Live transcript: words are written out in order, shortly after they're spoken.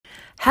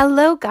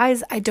Hello,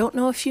 guys. I don't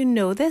know if you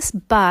know this,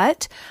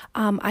 but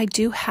I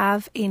do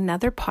have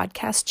another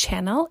podcast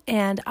channel,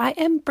 and I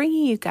am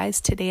bringing you guys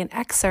today an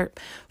excerpt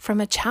from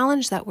a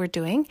challenge that we're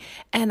doing.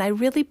 And I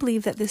really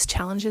believe that this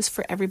challenge is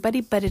for everybody,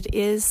 but it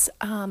is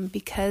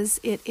because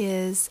it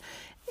is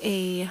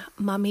a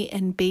mommy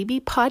and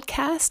baby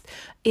podcast.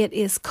 It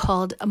is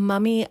called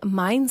Mommy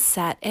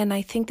Mindset, and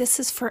I think this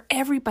is for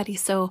everybody.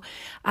 So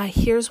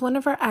here's one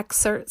of our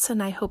excerpts,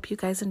 and I hope you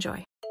guys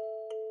enjoy.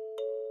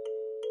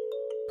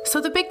 So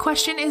the big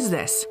question is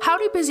this: how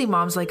do busy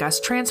moms like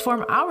us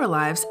transform our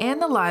lives and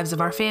the lives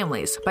of our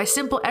families by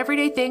simple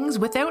everyday things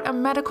without a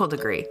medical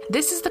degree?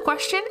 This is the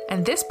question,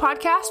 and this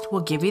podcast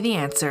will give you the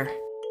answer.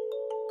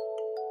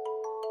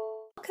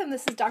 Welcome,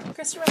 this is Dr.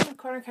 Krista Ryan of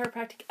Corner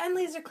Chiropractic and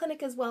Laser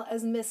Clinic, as well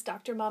as Miss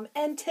Dr. Mom.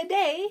 And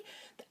today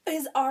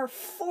is our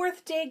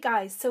fourth day,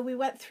 guys. So we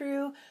went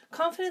through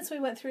confidence, we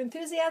went through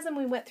enthusiasm,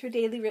 we went through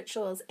daily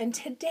rituals, and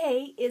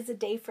today is a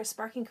day for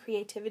sparking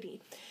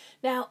creativity.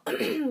 Now,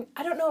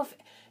 I don't know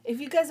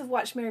if you guys have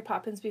watched Mary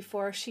Poppins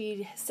before.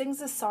 She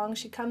sings a song,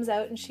 she comes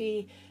out and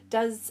she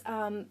does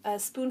a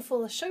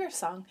spoonful of sugar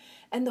song.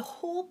 And the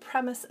whole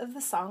premise of the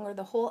song, or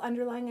the whole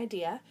underlying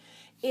idea,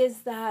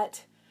 is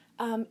that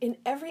in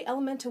every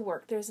element of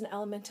work, there's an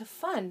element of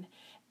fun.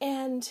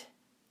 And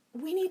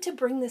we need to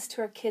bring this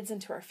to our kids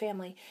and to our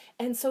family.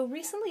 And so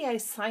recently I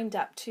signed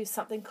up to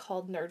something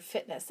called Nerd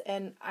Fitness.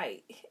 And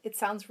it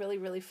sounds really,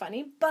 really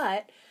funny,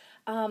 but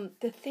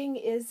the thing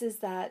is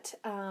that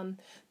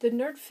the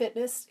Nerd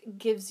Fitness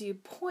gives you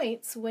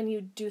points when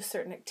you do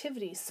certain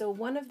activities. So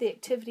one of the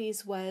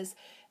activities was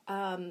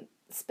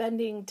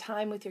spending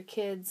time with your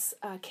kids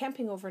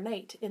camping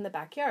overnight in the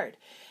backyard.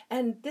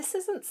 And this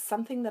isn't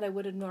something that I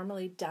would have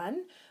normally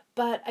done,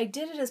 but I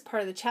did it as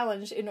part of the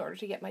challenge in order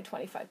to get my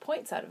 25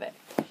 points out of it.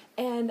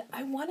 And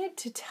I wanted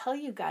to tell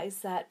you guys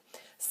that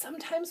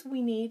sometimes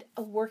we need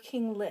a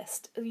working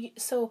list.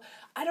 So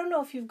I don't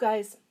know if you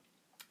guys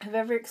have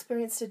ever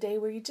experienced a day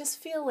where you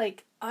just feel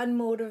like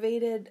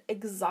unmotivated,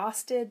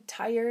 exhausted,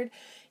 tired.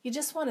 You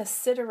just want to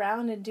sit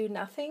around and do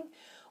nothing.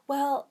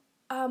 Well,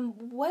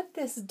 what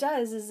this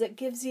does is it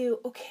gives you,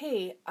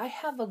 okay, I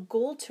have a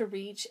goal to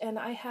reach and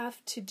I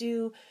have to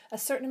do a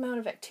certain amount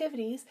of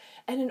activities.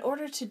 And in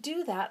order to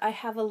do that, I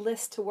have a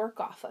list to work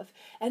off of.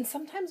 And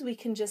sometimes we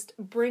can just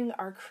bring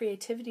our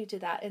creativity to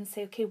that and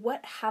say, okay,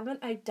 what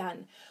haven't I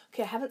done?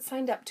 Okay, I haven't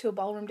signed up to a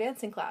ballroom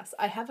dancing class.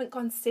 I haven't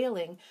gone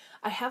sailing.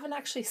 I haven't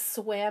actually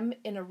swam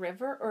in a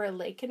river or a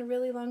lake in a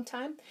really long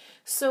time.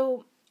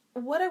 So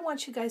what I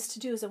want you guys to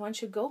do is I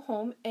want you to go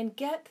home and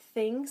get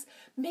things,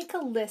 make a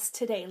list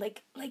today.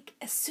 Like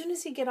as soon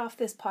as you get off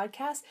this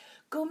podcast,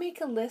 go make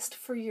a list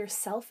for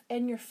yourself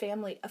and your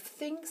family of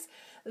things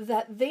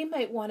that they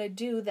might want to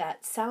do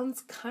that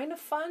sounds kind of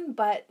fun,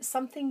 but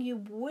something you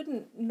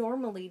wouldn't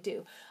normally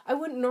do. I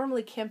wouldn't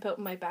normally camp out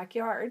in my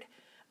backyard.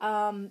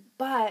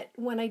 But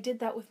when I did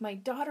that with my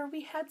daughter,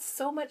 we had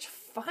so much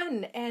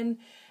fun, and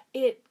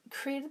it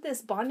created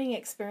this bonding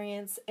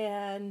experience,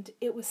 and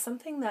it was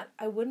something that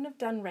I wouldn't have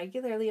done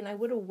regularly, and I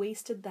would have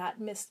wasted that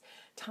missed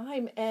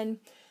time. And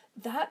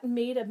that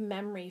made a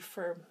memory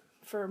for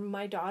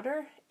my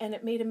daughter, and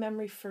it made a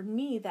memory for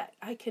me that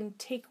I can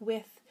take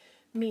with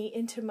me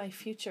into my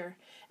future.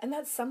 And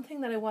that's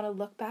something that I want to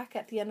look back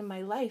at the end of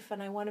my life,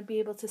 and I want to be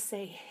able to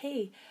say,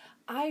 hey,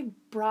 I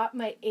brought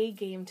my A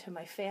game to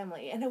my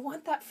family, and I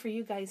want that for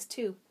you guys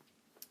too.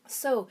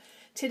 So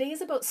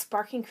today's about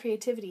sparking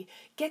creativity.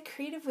 Get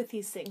creative with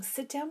these things.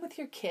 Sit down with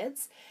your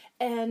kids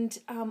and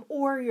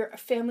or your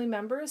family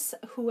members,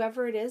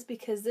 whoever it is,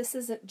 because this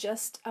isn't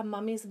just a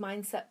Mommy's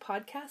Mindset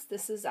podcast.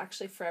 This is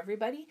actually for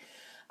everybody.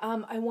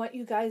 I want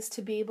you guys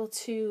to be able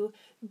to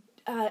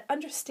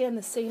understand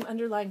the same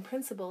underlying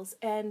principles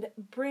and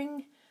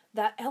bring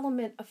that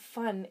element of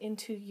fun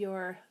into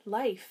your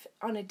life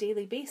on a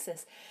daily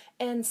basis.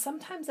 And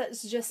sometimes that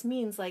just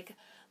means like,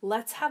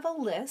 let's have a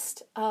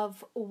list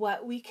of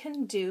what we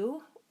can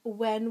do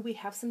when we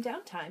have some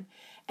downtime.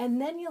 And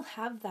then you'll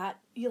have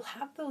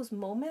those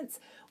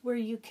moments where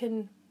you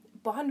can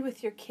bond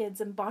with your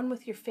kids and bond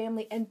with your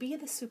family and be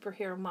the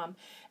superhero mom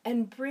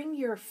and bring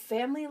your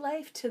family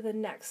life to the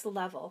next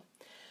level.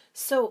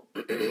 So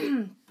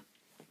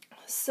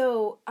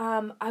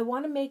I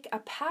want to make a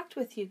pact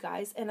with you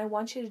guys, and I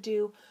want you to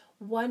do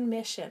one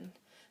mission.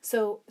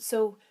 So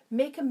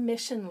make a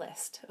mission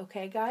list,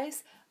 okay,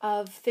 guys,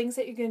 of things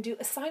that you're going to do.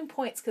 Assign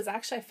points, because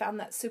actually I found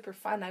that super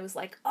fun. I was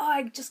like, oh,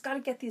 I just got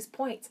to get these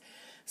points.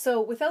 So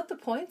without the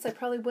points, I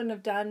probably wouldn't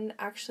have done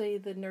actually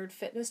the Nerd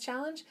Fitness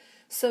Challenge.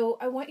 So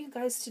I want you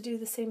guys to do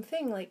the same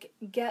thing, like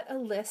get a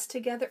list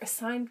together,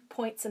 assign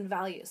points and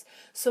values.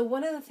 So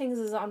one of the things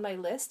is on my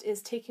list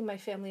is taking my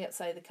family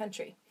outside the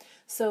country.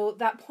 So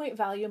that point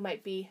value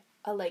might be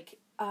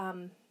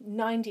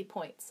 90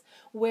 points,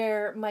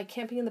 where my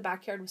camping in the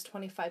backyard was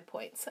 25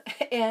 points.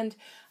 And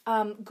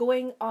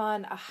going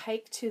on a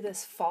hike to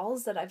this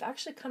falls that I've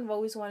actually kind of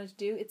always wanted to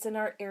do. It's in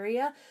our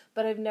area,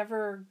 but I've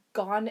never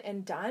gone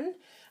and done.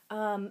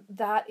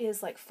 That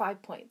is like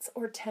 5 points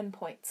or 10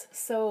 points.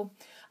 So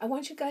I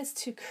want you guys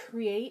to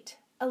create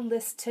a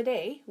list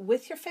today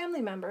with your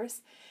family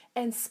members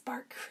and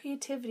spark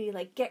creativity.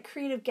 Like, get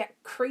creative, get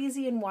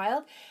crazy and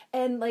wild,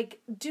 and like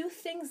do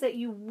things that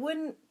you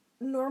wouldn't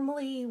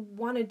normally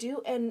want to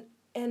do, and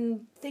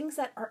things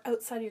that are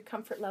outside of your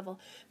comfort level,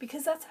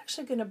 because that's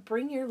actually going to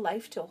bring your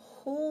life to a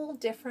whole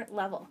different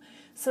level.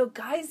 So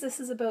guys, this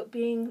is about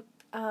being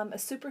a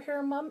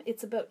superhero mom.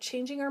 It's about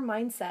changing our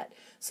mindset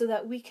so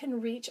that we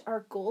can reach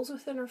our goals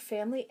within our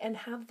family and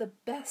have the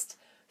best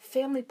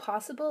family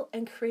possible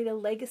and create a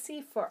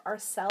legacy for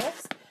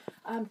ourselves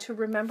to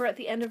remember at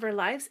the end of our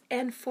lives,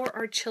 and for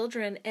our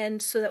children,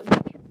 and so that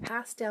we can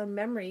pass down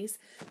memories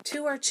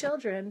to our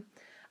children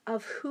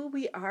of who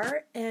we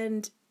are,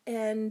 and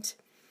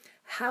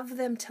have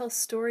them tell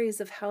stories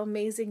of how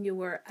amazing you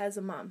were as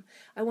a mom.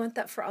 I want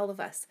that for all of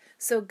us.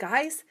 So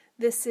guys,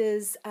 this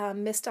is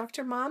Miss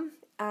Dr. Mom.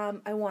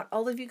 I want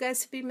all of you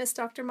guys to be Miss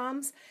Dr.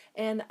 Moms,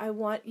 and I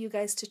want you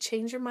guys to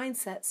change your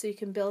mindset so you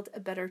can build a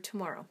better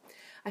tomorrow.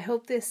 I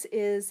hope this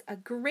is a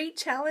great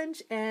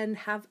challenge, and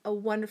have a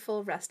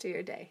wonderful rest of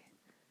your day.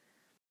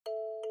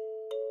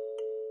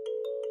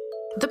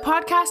 The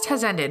podcast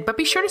has ended, but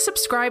be sure to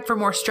subscribe for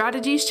more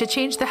strategies to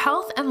change the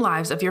health and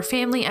lives of your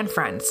family and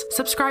friends.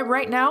 Subscribe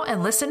right now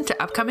and listen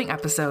to upcoming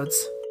episodes.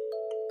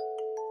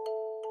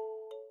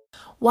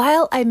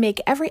 While I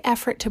make every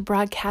effort to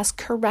broadcast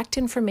correct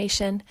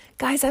information,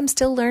 guys, I'm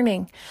still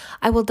learning.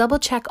 I will double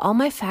check all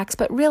my facts,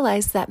 but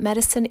realize that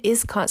medicine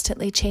is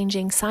constantly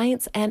changing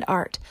science and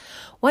art.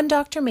 One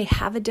doctor may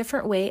have a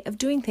different way of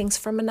doing things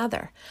from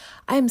another.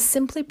 I am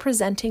simply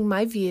presenting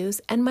my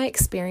views and my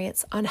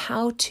experience on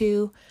how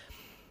to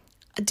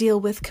deal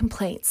with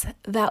complaints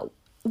that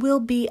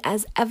will be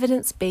as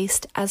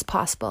evidence-based as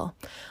possible.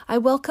 I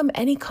welcome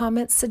any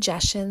comments,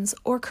 suggestions,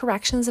 or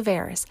corrections of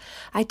errors.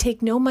 I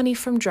take no money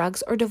from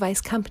drugs or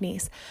device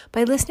companies.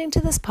 By listening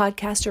to this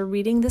podcast or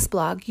reading this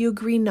blog, you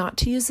agree not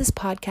to use this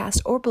podcast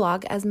or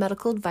blog as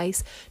medical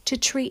advice to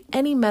treat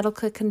any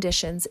medical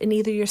conditions in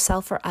either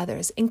yourself or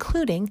others,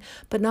 including,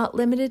 but not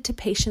limited to,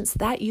 patients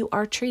that you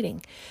are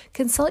treating.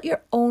 Consult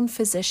your own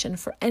physician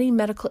for any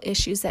medical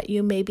issues that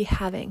you may be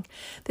having.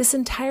 This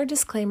entire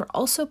disclaimer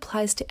also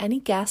applies to any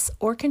guests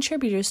or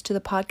contributors to the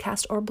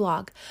podcast or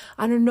blog.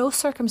 Under no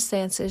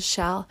circumstances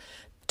shall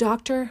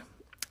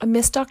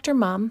Miss Dr.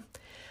 Mom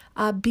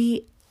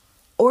be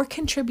or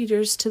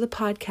contributors to the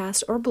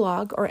podcast or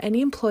blog, or any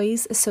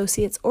employees,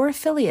 associates, or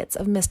affiliates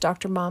of Miss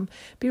Dr. Mom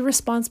be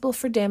responsible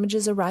for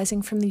damages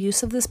arising from the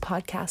use of this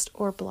podcast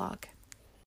or blog.